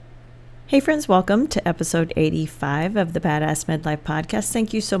Hey friends, welcome to episode 85 of the Badass Midlife Podcast.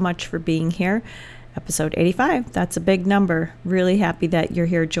 Thank you so much for being here. Episode 85, that's a big number. Really happy that you're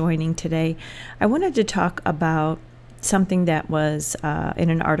here joining today. I wanted to talk about something that was in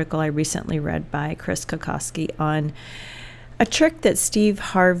an article I recently read by Chris Kokoski on a trick that Steve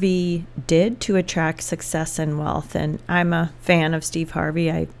Harvey did to attract success and wealth. And I'm a fan of Steve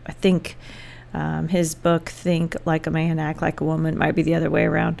Harvey. I think his book, Think Like a Man, Act Like a Woman, might be the other way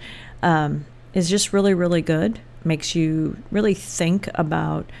around, is just really, really good. Makes you really think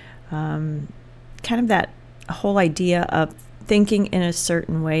about kind of that whole idea of thinking in a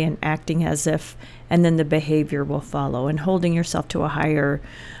certain way and acting as if, and then the behavior will follow, and holding yourself to a higher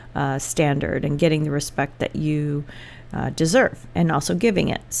standard and getting the respect that you deserve, and also giving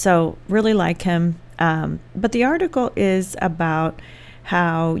it. So really like him. But the article is about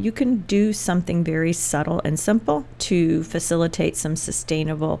how you can do something very subtle and simple to facilitate some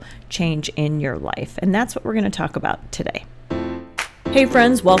sustainable change in your life. And that's what we're going to talk about today. Hey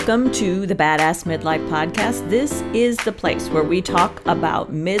friends, welcome to the Badass Midlife Podcast. This is the place where we talk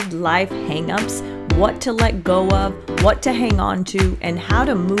about midlife hangups, what to let go of, what to hang on to, and how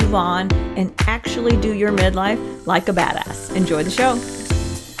to move on and actually do your midlife like a badass. Enjoy the show.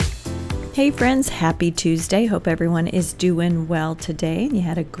 Hey friends, happy Tuesday. Hope everyone is doing well today. You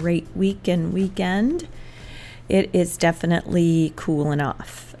had a great week and weekend. It is definitely cooling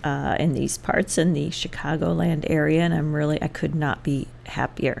off in these parts in the Chicagoland area, and I could not be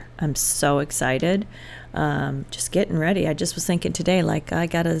happier. I'm so excited. Just getting ready. I just was thinking today, I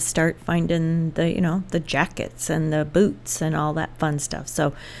got to start finding the jackets and the boots and all that fun stuff.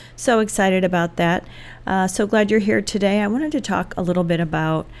 So excited about that. So glad you're here today. I wanted to talk a little bit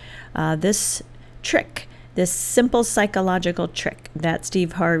about this trick, this simple psychological trick that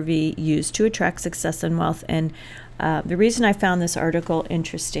Steve Harvey used to attract success and wealth. And the reason I found this article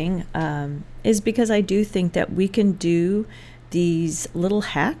interesting is because I do think that we can do these little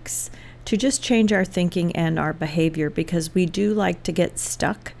hacks to just change our thinking and our behavior, because we do like to get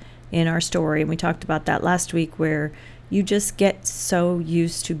stuck in our story. And we talked about that last week, where you just get so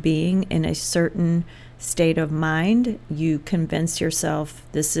used to being in a certain state of mind, you convince yourself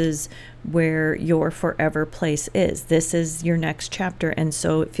this is where your forever place is. This is your next chapter. And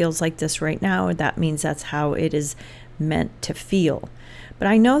so it feels like this right now. That means that's how it is meant to feel. But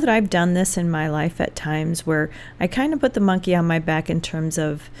I know that I've done this in my life at times where I kind of put the monkey on my back in terms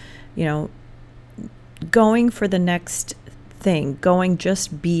of, going for the next thing, going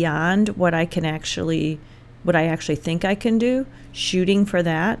just beyond what I actually think I can do, shooting for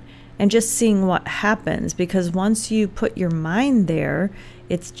that, and just seeing what happens. Because once you put your mind there,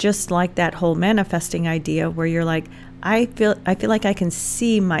 it's just like that whole manifesting idea where you're like, I feel like I can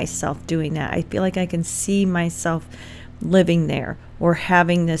see myself doing that. I feel like I can see myself living there, or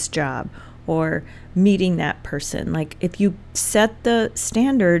having this job, or meeting that person. Like, if you set the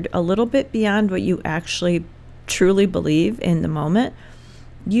standard a little bit beyond what you actually truly believe in the moment,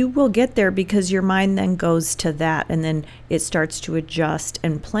 you will get there, because your mind then goes to that, and then it starts to adjust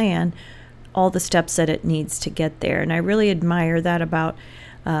and plan all the steps that it needs to get there. And I really admire that about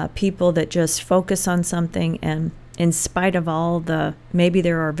people that just focus on something, and in spite of all maybe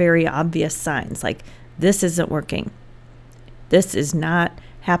there are very obvious signs, like this isn't working, this is not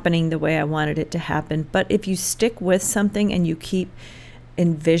happening the way I wanted it to happen. But if you stick with something and you keep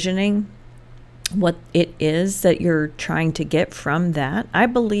envisioning what it is that you're trying to get from that, I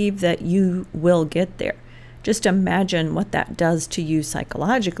believe that you will get there. Just imagine what that does to you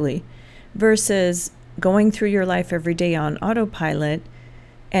psychologically versus going through your life every day on autopilot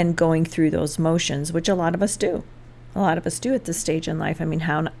and going through those motions, which a lot of us do. A lot of us do at this stage in life. I mean,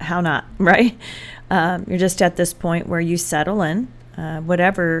 how not, right? You're just at this point where you settle in,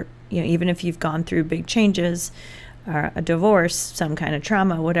 whatever, even if you've gone through big changes, a divorce, some kind of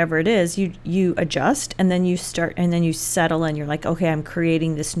trauma, whatever it is, you adjust, and then you settle in. You're like, okay, I'm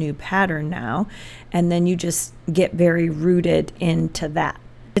creating this new pattern now. And then you just get very rooted into that.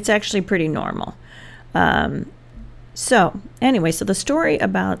 It's actually pretty normal. So the story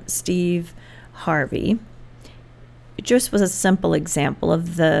about Steve Harvey, it just was a simple example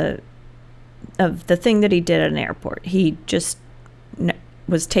of the thing that he did at an airport. He just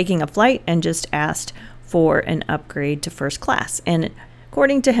was taking a flight and just asked for an upgrade to first class. And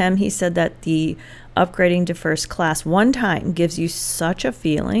according to him, he said that the upgrading to first class one time gives you such a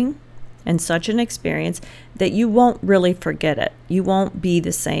feeling and such an experience that you won't really forget it. You won't be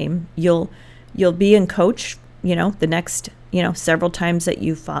the same. You'll be in coach, the next, several times that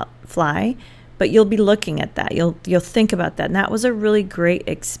you fly, but you'll be looking at that. You'll think about that. And that was a really great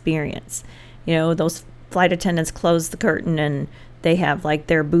experience. Those flight attendants close the curtain and they have like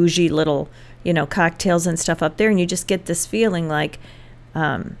their bougie little, cocktails and stuff up there. And you just get this feeling like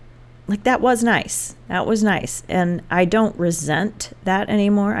that was nice. That was nice. And I don't resent that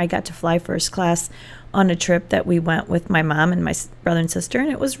anymore. I got to fly first class on a trip that we went with my mom and my brother and sister, and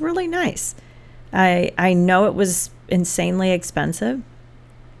it was really nice. I know it was insanely expensive,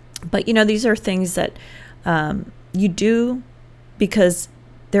 but these are things that you do because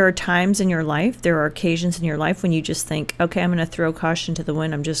there are times in your life, there are occasions in your life when you just think, okay, I'm going to throw caution to the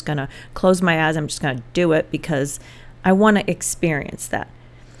wind. I'm just going to close my eyes. I'm just going to do it because I want to experience that.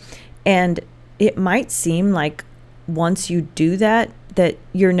 And it might seem like once you do that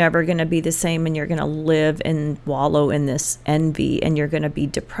you're never going to be the same and you're going to live and wallow in this envy and you're going to be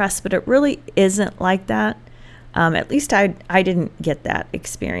depressed, but it really isn't like that. At least I didn't get that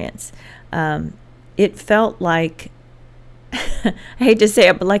experience. It felt like, I hate to say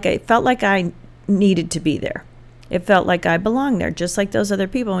it, but it felt like I needed to be there. It felt like I belonged there, just like those other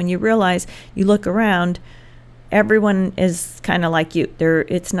people. When you realize, you look around, everyone is kind of like you.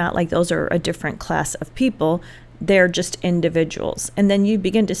 It's not like those are a different class of people. They're just individuals. And then you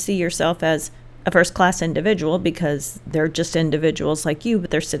begin to see yourself as a first class individual because they're just individuals like you,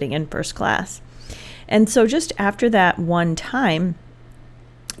 but they're sitting in first class. And so just after that one time,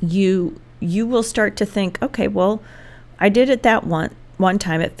 you will start to think, okay, well, I did it that one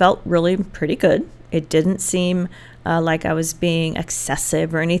time. It felt really pretty good. It didn't seem like I was being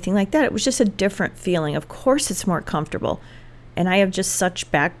excessive or anything like that. It was just a different feeling. Of course, it's more comfortable. And I have just such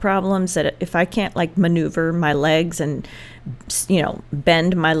back problems that if I can't maneuver my legs and,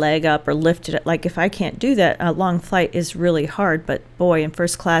 bend my leg up or lift it, if I can't do that, a long flight is really hard. But boy, in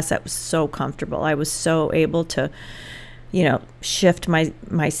first class, that was so comfortable. I was so able to, shift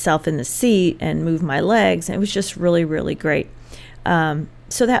myself in the seat and move my legs. And it was just really, really great.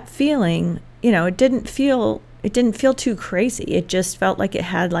 So that feeling, it didn't feel too crazy. It just felt like it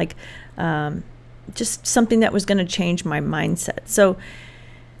had just something that was going to change my mindset. So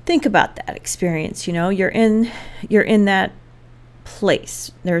think about that experience. You're in that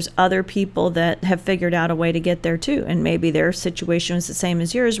place. There's other people that have figured out a way to get there too. And maybe their situation was the same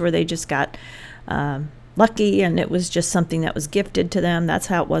as yours, where they just got lucky and it was just something that was gifted to them. That's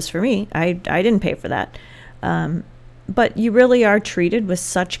how it was for me. I didn't pay for that. But you really are treated with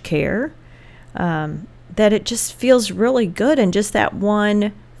such care that it just feels really good. And just that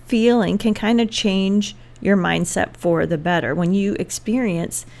one feeling can kind of change your mindset for the better. When you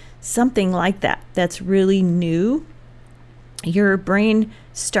experience something like that, that's really new, your brain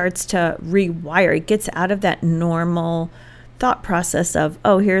starts to rewire. It gets out of that normal thought process of,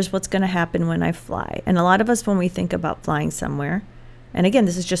 oh, here's what's going to happen when I fly. And a lot of us, when we think about flying somewhere, and again,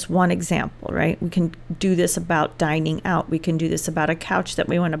 this is just one example, right? We can do this about dining out. We can do this about a couch that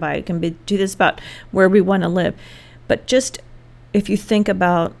we want to buy. We can do this about where we want to live. But just if you think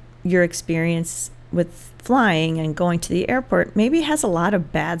about your experience with flying and going to the airport, maybe it has a lot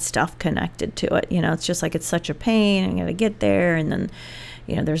of bad stuff connected to it. It's just like it's such a pain. I'm going to get there. And then,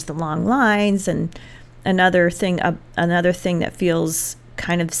 there's the long lines. And another thing that feels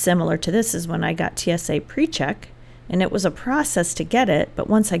kind of similar to this is when I got TSA PreCheck. And it was a process to get it. But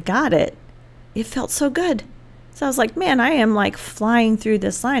once I got it, it felt so good. So I was like, man, I am flying through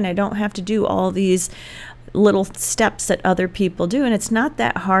this line. I don't have to do all these little steps that other people do. And it's not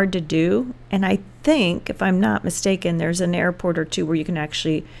that hard to do. And I think, if I'm not mistaken, there's an airport or two where you can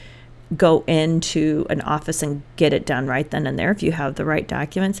actually go into an office and get it done right then and there if you have the right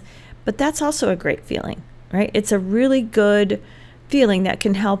documents. But that's also a great feeling, right? It's a really good feeling that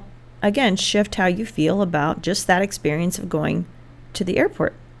can help, again, shift how you feel about just that experience of going to the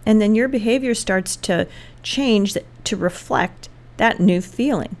airport. And then your behavior starts to change to reflect that new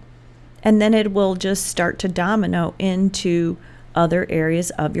feeling. And then it will just start to domino into other areas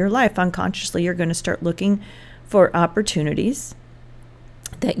of your life. Unconsciously, you're going to start looking for opportunities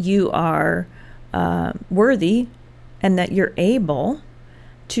that you are worthy and that you're able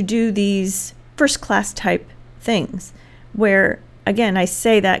to do these first class type things where, again, I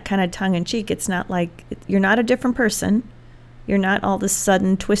say that kind of tongue in cheek. It's not like you're not a different person. You're not all of a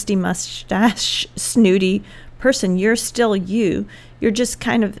sudden twisty mustache, snooty person. You're still you. You're just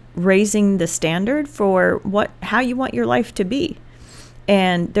kind of raising the standard for how you want your life to be.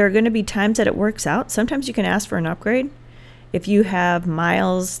 And there are going to be times that it works out. Sometimes you can ask for an upgrade. If you have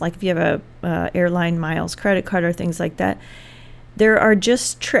miles, like if you have a airline miles credit card or things like that, there are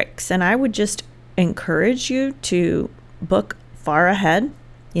just tricks. And I would just encourage you to book far ahead,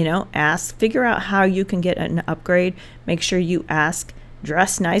 figure out how you can get an upgrade. Make sure you ask,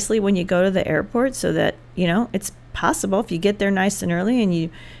 dress nicely when you go to the airport so that, it's possible if you get there nice and early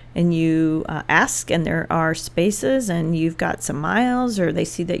and and you ask and there are spaces and you've got some miles, or they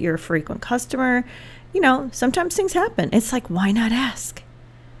see that you're a frequent customer, sometimes things happen. It's like, why not ask?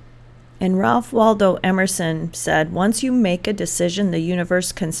 And Ralph Waldo Emerson said, once you make a decision, the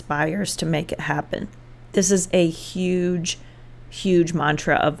universe conspires to make it happen. This is a huge, huge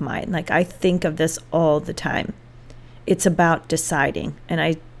mantra of mine. Like, I think of this all the time. It's about deciding. And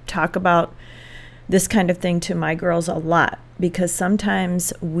I talk about this kind of thing to my girls a lot, because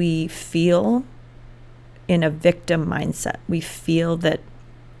sometimes we feel in a victim mindset. We feel that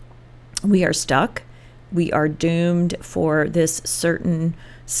we are stuck. We are doomed for this certain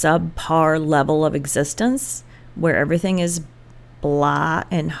subpar level of existence where everything is blah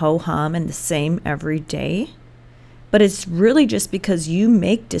and ho-hum and the same every day. But it's really just because you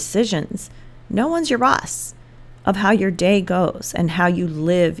make decisions. No one's your boss of how your day goes and how you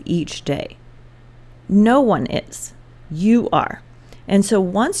live each day. No one is. You are. And so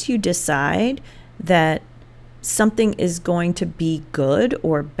once you decide that something is going to be good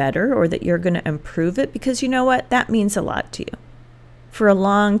or better, or that you're going to improve it, because you know what? That means a lot to you. For a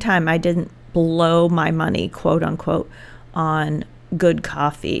long time, I didn't blow my money, quote unquote, on good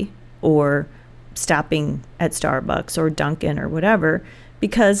coffee or stopping at Starbucks or Dunkin' or whatever,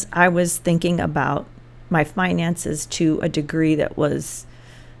 because I was thinking about my finances to a degree that was,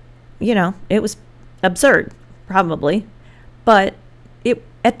 it was absurd, probably. But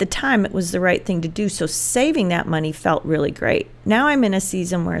at the time, it was the right thing to do. So saving that money felt really great. Now I'm in a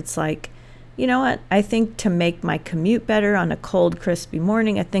season where it's like, you know what? I think to make my commute better on a cold, crispy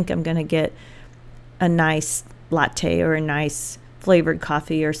morning, I think I'm going to get a nice latte or a nice flavored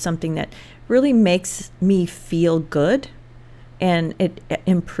coffee or something that really makes me feel good. And it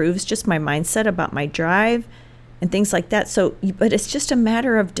improves just my mindset about my drive and things like that. So, but it's just a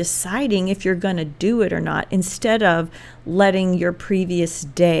matter of deciding if you're going to do it or not, instead of letting your previous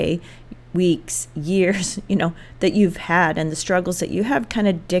day, weeks, years, that you've had and the struggles that you have kind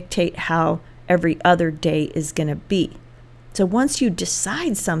of dictate how every other day is going to be. So once you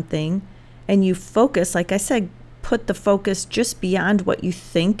decide something and you focus, like I said, put the focus just beyond what you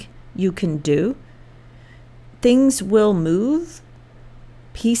think you can do, things will move.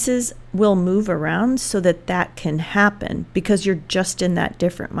 Pieces will move around so that can happen, because you're just in that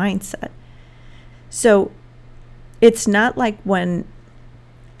different mindset. So it's not like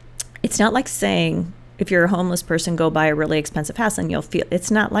saying, if you're a homeless person, go buy a really expensive house and you'll feel. It's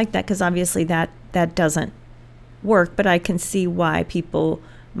not like that, because obviously that doesn't work. But I can see why people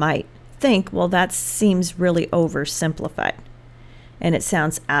might think, well, that seems really oversimplified and it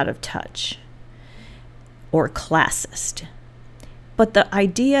sounds out of touch or classist. But the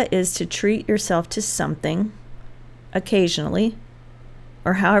idea is to treat yourself to something occasionally,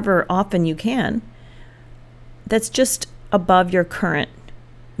 or however often you can, that's just above your current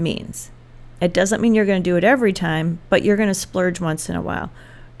means. It doesn't mean you're going to do it every time, but you're going to splurge once in a while.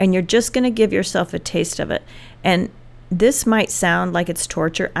 And you're just going to give yourself a taste of it. And this might sound like it's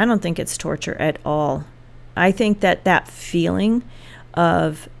torture. I don't think it's torture at all. I think that feeling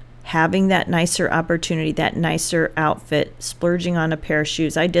of having that nicer opportunity, that nicer outfit, splurging on a pair of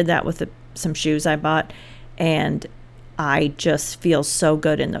shoes. I did that with some shoes I bought, and I just feel so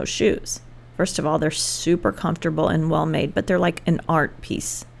good in those shoes. First of all, they're super comfortable and well made, but they're like an art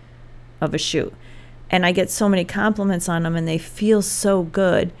piece of a shoe. And I get so many compliments on them, and they feel so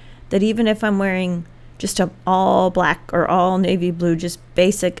good that even if I'm wearing just a all black or all navy blue, just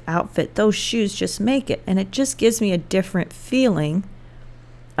basic outfit, those shoes just make it. And it just gives me a different feeling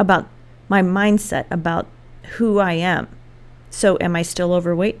about my mindset, about who I am. So am I still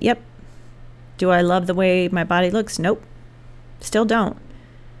overweight? Yep. Do I love the way my body looks? Nope. Still don't.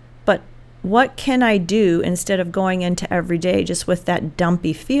 But what can I do instead of going into every day just with that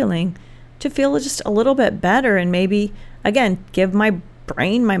dumpy feeling to feel just a little bit better, and maybe, again, give my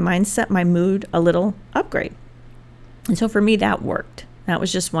brain, my mindset, my mood a little upgrade? And so for me, that worked. That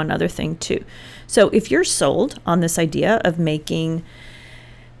was just one other thing too. So if you're sold on this idea of making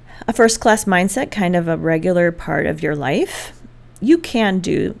a first-class mindset kind of a regular part of your life, you can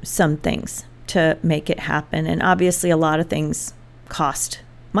do some things to make it happen. And obviously a lot of things cost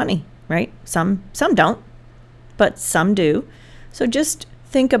money, right? Some don't, but some do. So just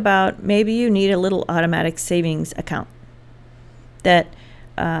think about, maybe you need a little automatic savings account that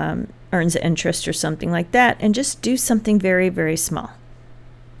earns interest or something like that, and just do something very, very small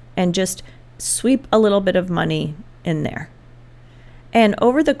and just sweep a little bit of money in there. And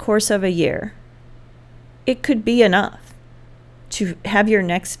over the course of a year, it could be enough to have your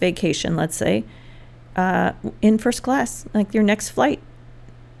next vacation, let's say, in first class, like your next flight.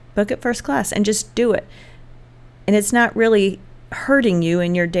 Book it first class and just do it. And it's not really hurting you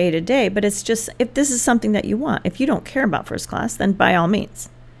in your day to day, but it's just, if this is something that you want, if you don't care about first class, then by all means.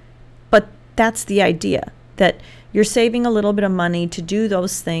 But that's the idea, that you're saving a little bit of money to do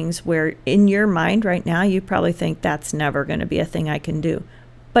those things where in your mind right now, you probably think that's never going to be a thing I can do,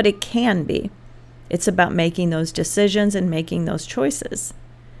 but it can be. It's about making those decisions and making those choices.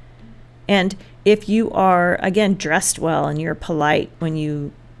 And if you are, again, dressed well and you're polite when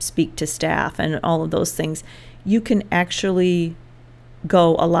you speak to staff and all of those things, you can actually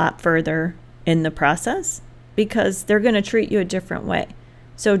go a lot further in the process because they're going to treat you a different way.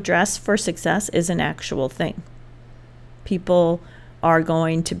 So dress for success is an actual thing. People are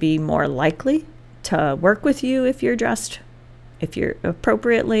going to be more likely to work with you if you're dressed, if you're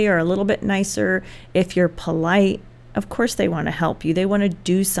appropriately or a little bit nicer, if you're polite. Of course they want to help you. They want to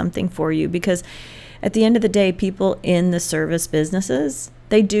do something for you because at the end of the day, people in the service businesses,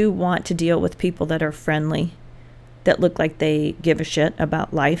 they do want to deal with people that are friendly, that look like they give a shit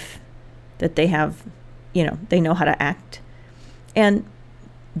about life, that they have, they know how to act. And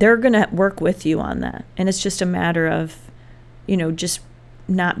they're going to work with you on that. And it's just a matter of, just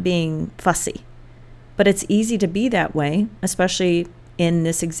not being fussy. But it's easy to be that way, especially in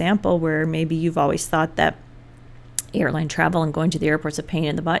this example where maybe you've always thought that airline travel and going to the airport's a pain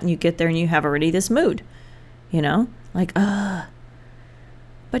in the butt, and you get there and you have already this mood, like,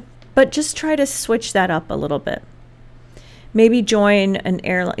 But just try to switch that up a little bit. Maybe join an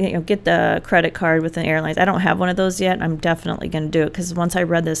airline, get the credit card with an airline. I don't have one of those yet. I'm definitely going to do it because once I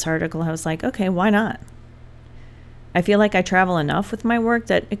read this article, I was like, okay, why not? I feel like I travel enough with my work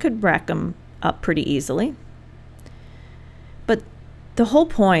that it could rack them up pretty easily. But the whole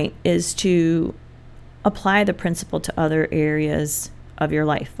point is to apply the principle to other areas of your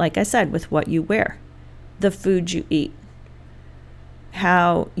life. Like I said, with what you wear, the food you eat,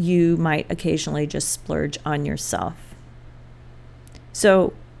 how you might occasionally just splurge on yourself.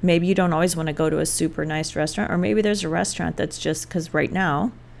 So maybe you don't always want to go to a super nice restaurant, or maybe there's a restaurant that's just because right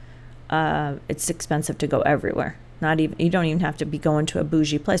now it's expensive to go everywhere. You don't even have to be going to a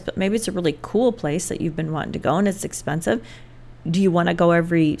bougie place, but maybe it's a really cool place that you've been wanting to go and it's expensive. Do you want to go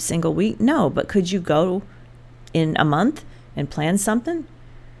every single week? No, but could you go in a month and plan something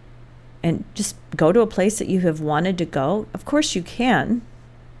and just go to a place that you have wanted to go? Of course you can.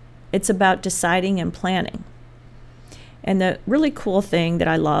 It's about deciding and planning. And the really cool thing that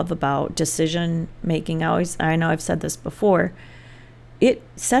I love about decision making, I know I've said this before, it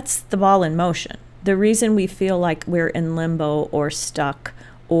sets the ball in motion. The reason we feel like we're in limbo or stuck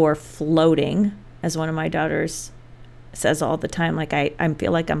or floating, as one of my daughters says all the time, like I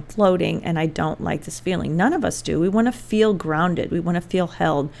feel like I'm floating and I don't like this feeling. None of us do. We want to feel grounded. We want to feel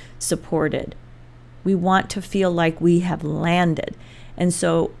held, supported. We want to feel like we have landed. And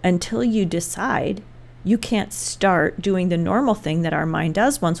so until you decide, you can't start doing the normal thing that our mind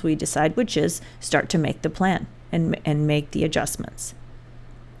does once we decide, which is start to make the plan and make the adjustments.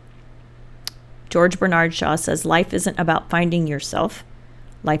 George Bernard Shaw says, life isn't about finding yourself.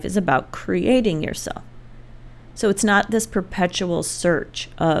 Life is about creating yourself. So it's not this perpetual search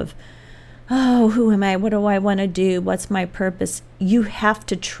of, oh, who am I? What do I want to do? What's my purpose? You have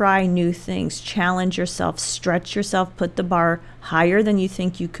to try new things, challenge yourself, stretch yourself, put the bar higher than you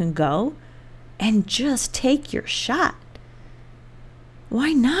think you can go, and just take your shot.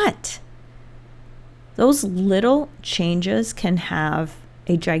 Why not? Those little changes can have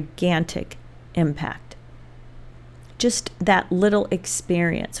a gigantic impact. Just that little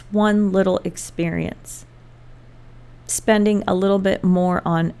experience, one little experience. Spending a little bit more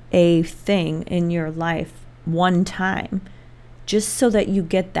on a thing in your life one time, just so that you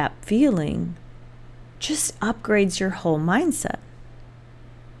get that feeling, just upgrades your whole mindset.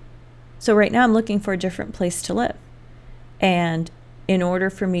 So right now I'm looking for a different place to live. And in order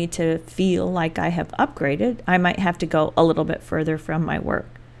for me to feel like I have upgraded, I might have to go a little bit further from my work.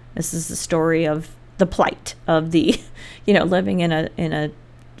 This is the story of the plight of the, living in a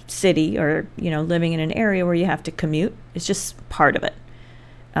city or, living in an area where you have to commute. It's just part of it.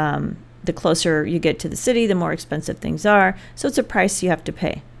 The closer you get to the city, the more expensive things are. So it's a price you have to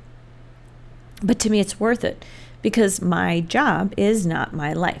pay. But to me, it's worth it because my job is not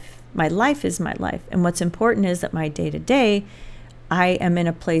my life. My life is my life. And what's important is that my day-to-day, I am in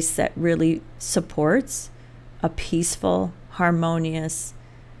a place that really supports a peaceful, harmonious,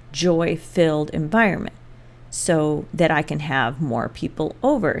 joy-filled environment so that I can have more people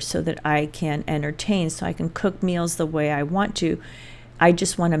over, so that I can entertain, so I can cook meals the way I want to. I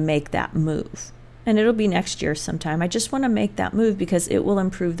just want to make that move. And it'll be next year sometime. I just want to make that move because it will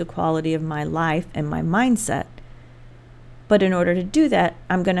improve the quality of my life and my mindset. But in order to do that,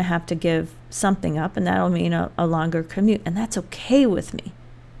 I'm going to have to give something up, and that'll mean a longer commute. And that's okay with me,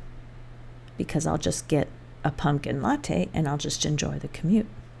 because I'll just get a pumpkin latte and I'll just enjoy the commute.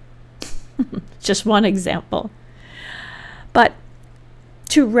 Just one example. But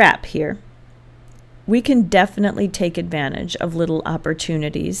to wrap here, we can definitely take advantage of little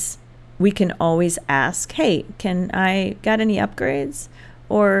opportunities. We can always ask, hey, can I got any upgrades?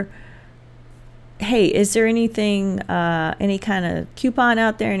 Or, hey, is there anything, any kind of coupon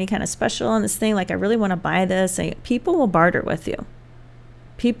out there, any kind of special on this thing? Like, I really want to buy this. People will barter with you.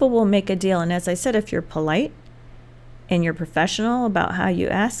 People will make a deal. And as I said, if you're polite and you're professional about how you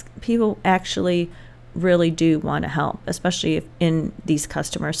ask, people actually really do want to help, especially if in these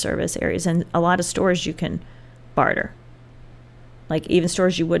customer service areas. And a lot of stores you can barter, like even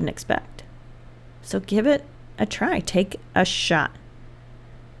stores you wouldn't expect. So give it a try. Take a shot.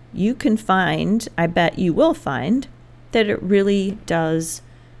 You can find, I bet you will find, that it really does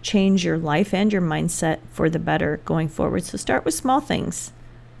change your life and your mindset for the better going forward. So start with small things,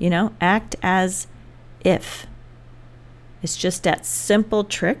 act as if. It's just that simple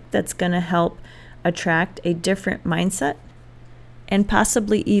trick that's going to help attract a different mindset and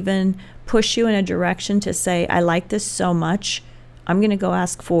possibly even push you in a direction to say, I like this so much, I'm going to go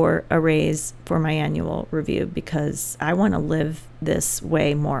ask for a raise for my annual review because I want to live this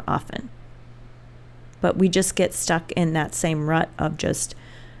way more often. But we just get stuck in that same rut of just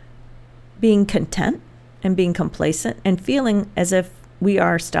being content and being complacent and feeling as if we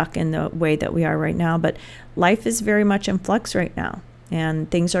are stuck in the way that we are right now. But life is very much in flux right now, and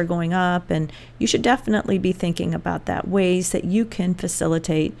things are going up, and you should definitely be thinking about that, ways that you can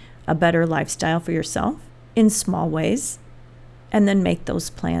facilitate a better lifestyle for yourself in small ways, and then make those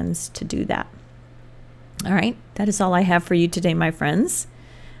plans to do that. All right, that is all I have for you today, my friends.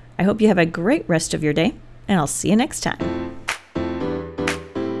 I hope you have a great rest of your day, and I'll see you next time.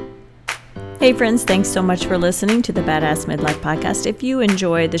 Hey friends, thanks so much for listening to the Badass Midlife Podcast. If you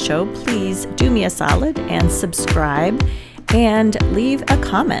enjoy the show, please do me a solid and subscribe and leave a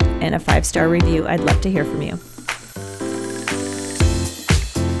comment and a 5-star review. I'd love to hear from you.